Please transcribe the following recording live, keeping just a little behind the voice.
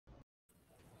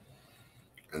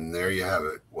And there you have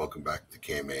it. Welcome back to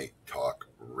KMA Talk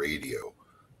Radio.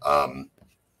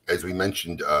 As we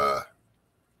mentioned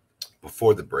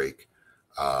before the break,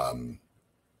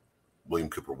 William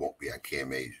Cooper won't be on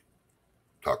KMA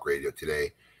Talk Radio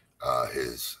today.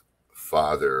 His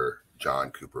father,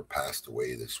 Jon Cooper, passed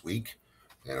away this week.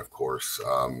 And of course,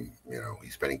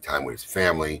 he's spending time with his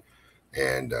family,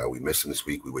 and we miss him this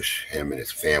week. We wish him and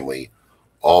his family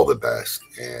all the best.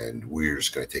 And we're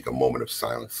just going to take a moment of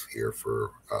silence here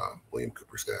for William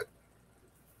Cooper's dad.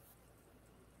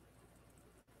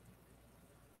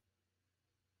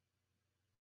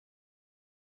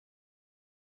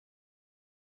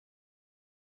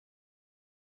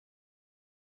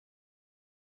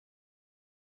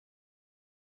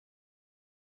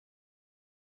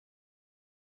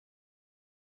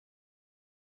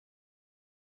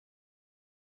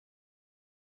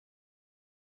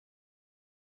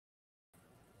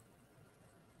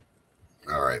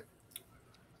 All right.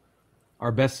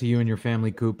 Our best to you and your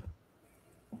family, Coop.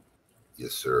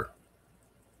 Yes, sir.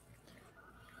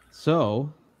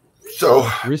 So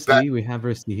Risty, we have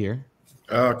Risty here.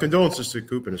 Condolences to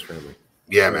Coop and his family.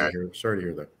 Yeah, man. Sorry to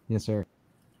hear that. Yes, sir.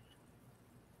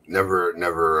 Never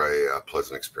a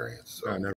pleasant experience. So. Never.